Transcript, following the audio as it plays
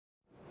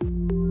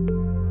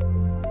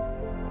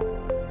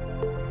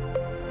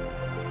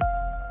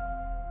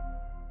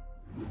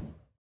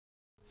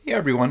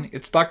everyone,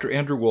 it's Dr.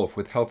 Andrew Wolf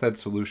with Health Ed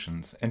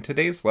Solutions, and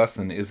today's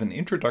lesson is an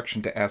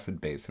introduction to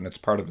AcidBase, and it's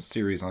part of a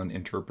series on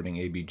interpreting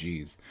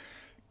ABGs.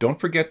 Don't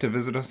forget to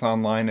visit us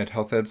online at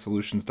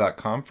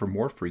healthedsolutions.com for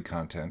more free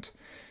content.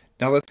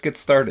 Now let's get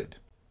started.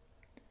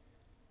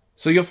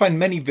 So you'll find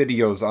many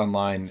videos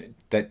online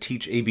that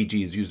teach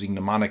ABGs using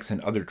mnemonics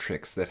and other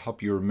tricks that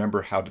help you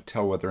remember how to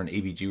tell whether an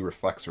ABG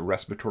reflects a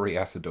respiratory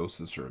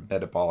acidosis or a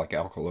metabolic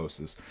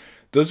alkalosis.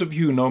 Those of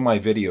you who know my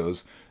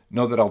videos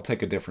know that I'll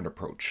take a different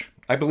approach.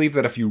 I believe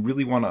that if you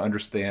really want to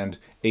understand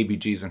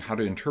ABGs and how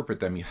to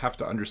interpret them, you have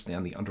to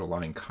understand the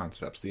underlying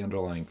concepts, the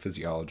underlying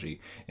physiology.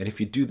 And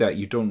if you do that,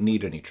 you don't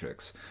need any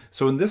tricks.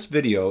 So in this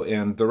video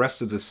and the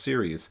rest of this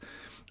series,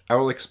 I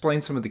will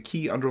explain some of the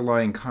key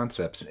underlying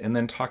concepts and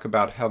then talk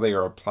about how they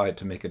are applied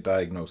to make a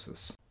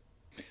diagnosis.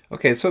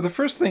 Okay, so the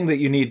first thing that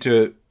you need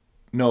to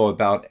know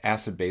about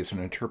AcidBase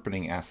and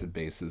interpreting acid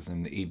bases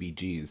in the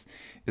ABGs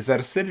is that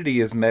acidity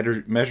is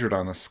measured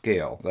on a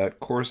scale that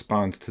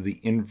corresponds to the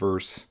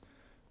inverse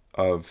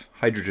of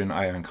hydrogen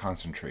ion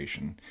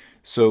concentration.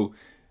 So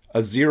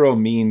a 0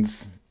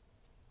 means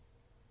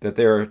that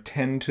there are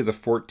 10 to the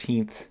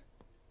 14th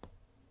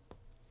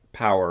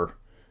power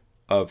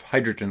of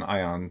hydrogen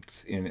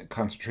ions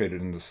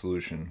concentrated in the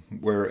solution,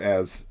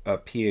 whereas a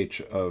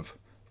pH of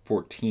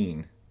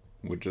 14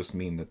 would just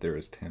mean that there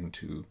is 10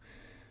 to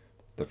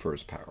the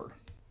first power.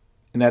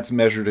 And that's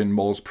measured in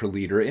moles per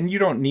liter. And you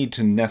don't need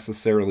to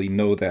necessarily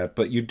know that,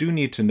 but you do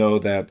need to know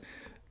that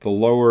the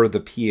lower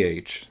the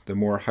pH, the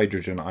more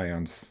hydrogen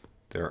ions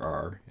there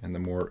are, and the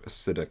more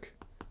acidic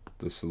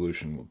the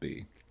solution will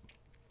be.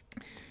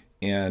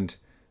 And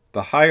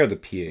the higher the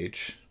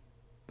pH,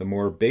 the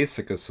more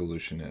basic a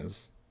solution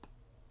is,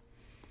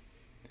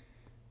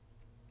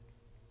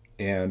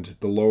 and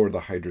the lower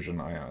the hydrogen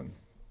ion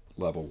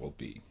level will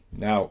be.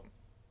 Now,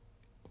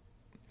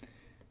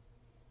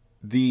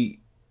 the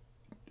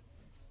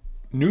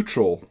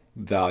neutral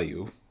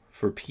value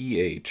for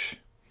pH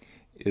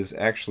is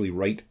actually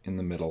right in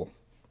the middle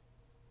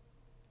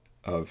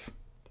of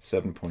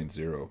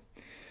 7.0.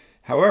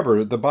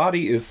 However, the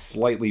body is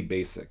slightly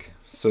basic.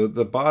 So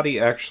the body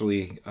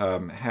actually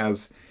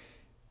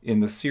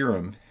in the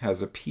serum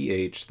has a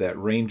pH that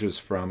ranges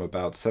from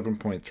about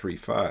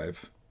 7.35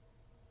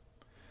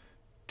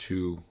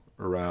 to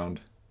around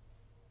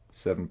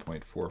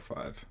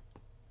 7.45.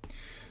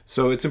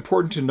 So it's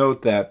important to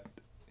note that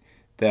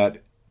a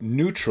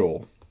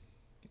neutral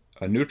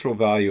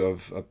value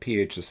of a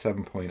pH of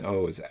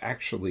 7.0 is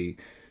actually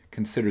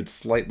considered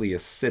slightly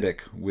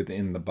acidic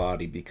within the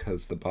body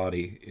because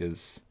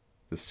the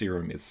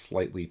serum is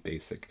slightly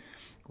basic,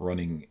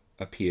 running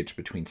a pH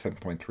between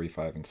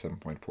 7.35 and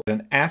 7.4.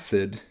 An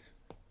acid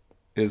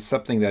is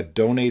something that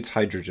donates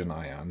hydrogen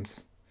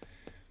ions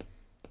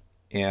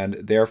and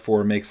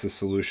therefore makes the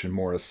solution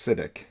more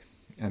acidic.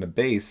 And a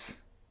base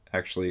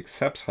actually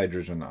accepts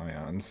hydrogen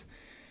ions,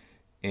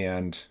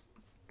 and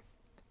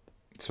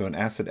so an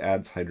acid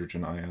adds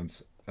hydrogen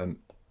ions. A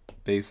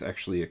base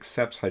actually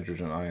accepts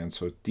hydrogen ions,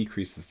 so it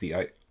decreases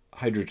the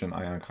hydrogen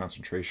ion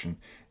concentration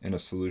in a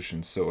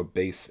solution. So a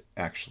base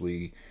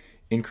actually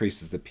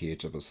increases the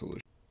pH of a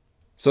solution.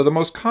 So the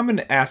most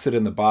common acid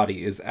in the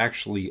body is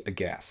actually a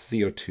gas,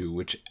 CO2,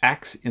 which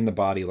acts in the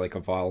body like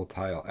a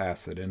volatile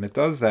acid. And it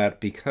does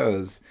that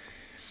because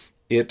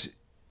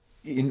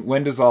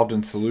when dissolved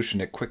in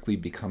solution, it quickly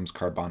becomes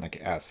carbonic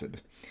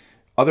acid.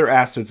 Other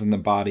acids in the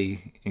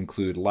body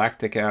include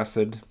lactic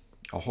acid,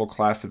 a whole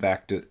class of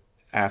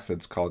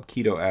acids called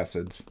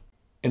ketoacids.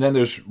 And then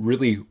there's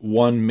really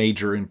one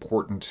major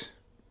important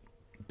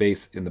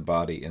base in the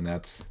body, and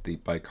that's the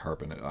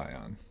bicarbonate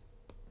ion.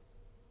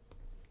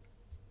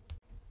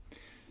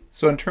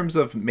 So in terms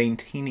of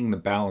maintaining the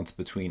balance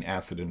between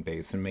acid and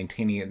base and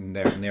maintaining it in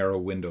that narrow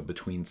window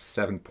between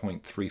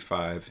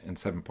 7.35 and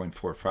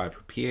 7.45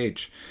 for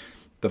pH,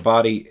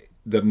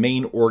 the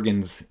main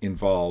organs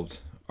involved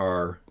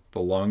are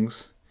the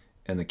lungs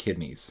and the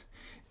kidneys.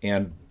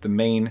 And the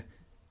main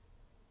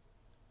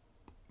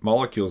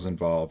molecules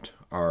involved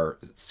are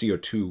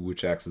CO2,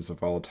 which acts as a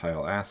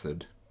volatile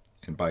acid,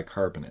 and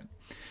bicarbonate.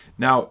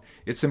 Now,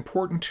 it's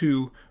important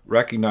to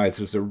recognize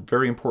there's a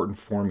very important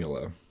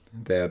formula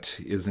that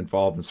is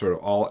involved in sort of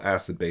all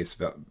acid-base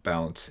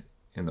balance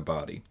in the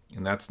body.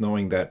 And that's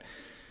knowing that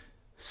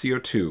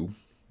CO2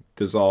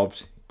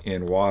 dissolved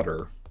in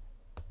water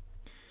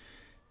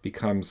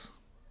becomes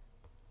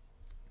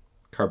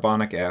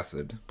carbonic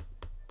acid,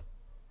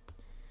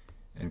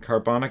 and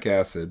carbonic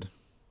acid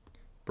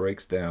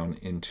breaks down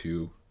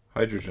into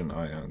hydrogen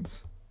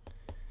ions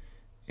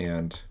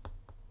and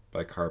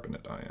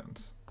bicarbonate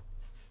ions.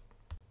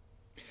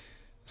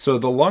 So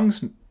the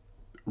lungs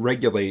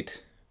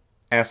regulate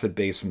acid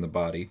base in the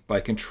body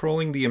by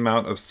controlling the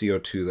amount of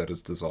CO2 that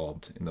is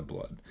dissolved in the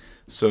blood.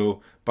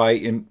 So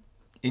by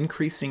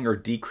increasing or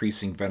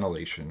decreasing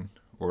ventilation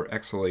or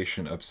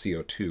exhalation of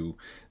CO2,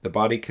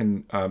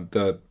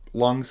 the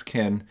lungs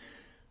can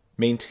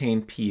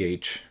maintain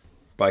pH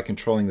by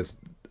controlling this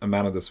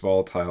amount of this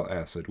volatile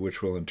acid,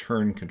 which will in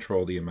turn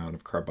control the amount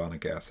of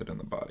carbonic acid in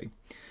the body.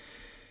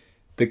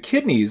 The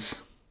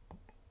kidneys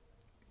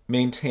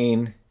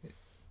maintain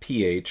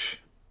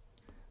pH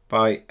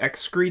by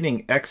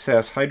excreting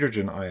excess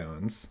hydrogen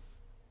ions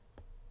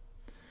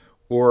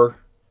or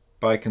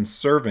by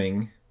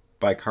conserving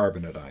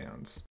bicarbonate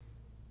ions.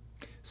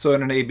 So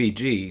in an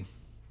ABG,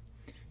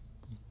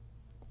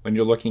 when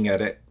you're looking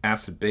at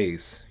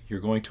acid-base, you're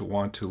going to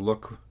want to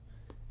look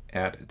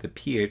at the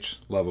pH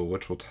level,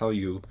 which will tell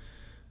you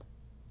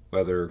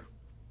whether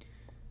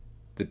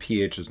the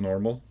pH is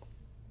normal,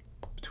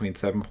 between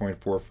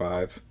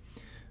 7.45,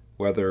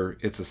 whether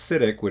it's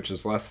acidic, which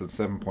is less than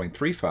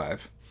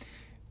 7.35,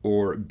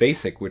 or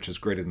basic, which is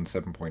greater than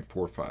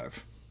 7.45.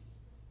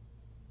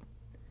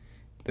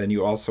 Then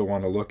you also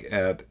want to look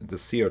at the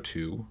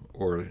CO2,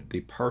 or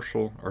the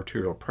partial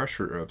arterial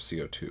pressure of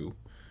CO2,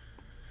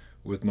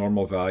 with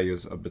normal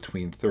values of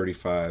between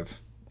 35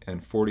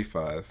 and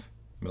 45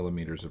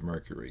 millimeters of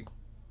mercury.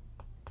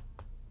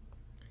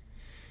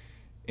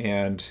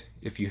 And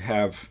if you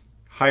have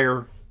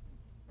higher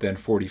than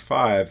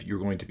 45, you're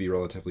going to be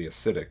relatively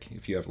acidic.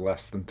 If you have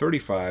less than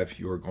 35,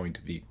 you are going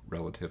to be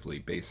relatively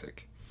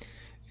basic.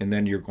 And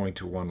then you're going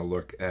to want to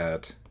look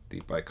at the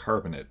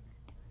bicarbonate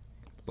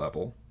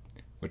level,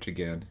 which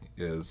again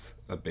is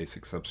a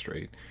basic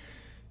substrate.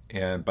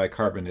 And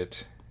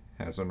bicarbonate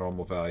has a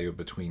normal value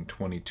between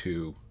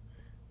 22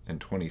 and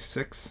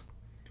 26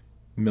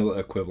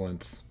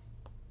 milliequivalents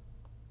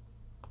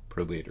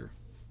per liter.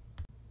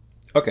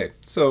 Okay,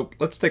 so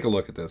let's take a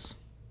look at this.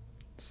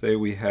 Say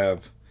we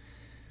have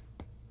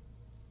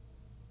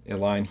a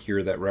line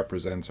here that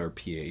represents our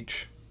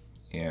pH,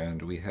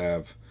 and we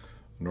have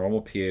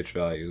normal pH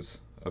values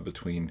of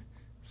between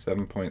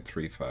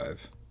 7.35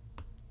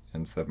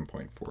 and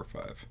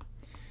 7.45.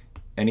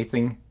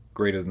 Anything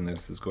greater than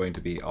this is going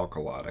to be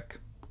alkalotic.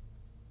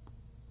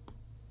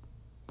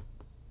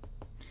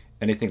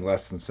 Anything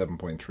less than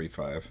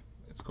 7.35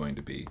 is going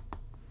to be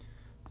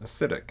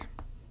acidic.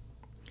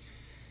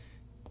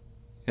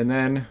 And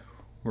then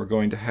we're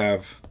going to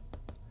have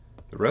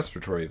the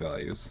respiratory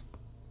values.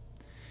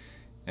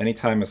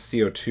 Anytime a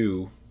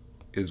CO2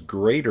 is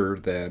greater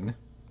than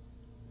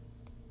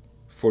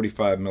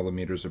 45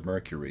 millimeters of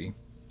mercury,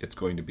 it's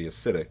going to be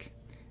acidic.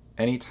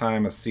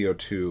 Anytime a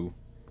CO2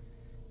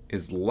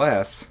 is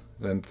less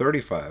than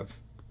 35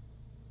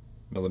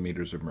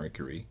 millimeters of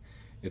mercury,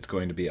 it's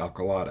going to be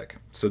alkalotic.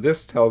 So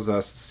this tells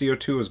us,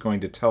 CO2 is going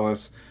to tell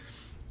us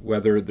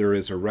whether there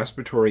is a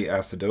respiratory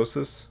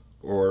acidosis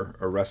or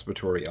a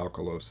respiratory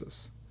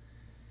alkalosis.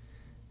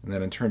 And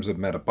then in terms of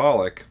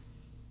metabolic,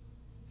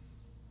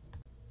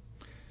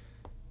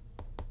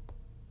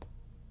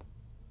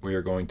 we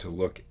are going to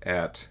look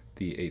at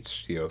the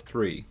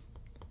HCO3.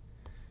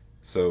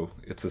 So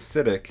it's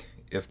acidic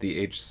if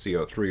the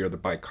HCO3, or the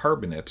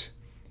bicarbonate,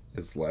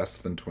 is less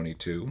than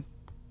 22,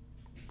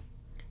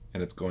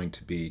 and it's going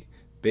to be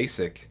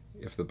basic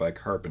if the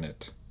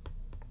bicarbonate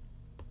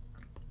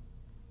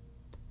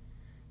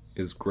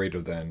is greater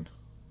than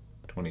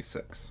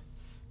 26.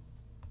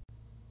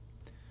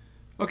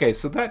 Okay,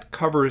 so that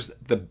covers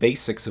the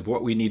basics of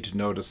what we need to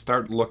know to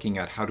start looking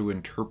at how to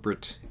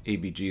interpret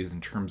ABGs in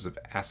terms of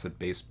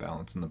acid-base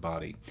balance in the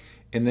body.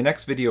 In the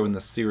next video in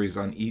this series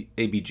on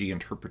ABG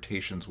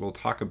interpretations, we'll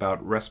talk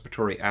about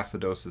respiratory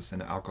acidosis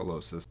and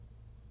alkalosis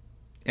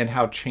and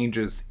how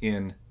changes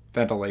in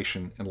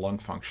ventilation and lung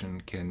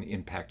function can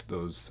impact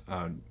those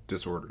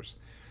disorders.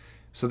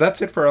 So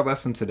that's it for our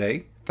lesson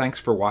today. Thanks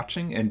for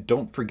watching, and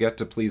don't forget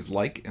to please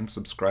like and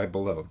subscribe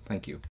below.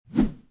 Thank you.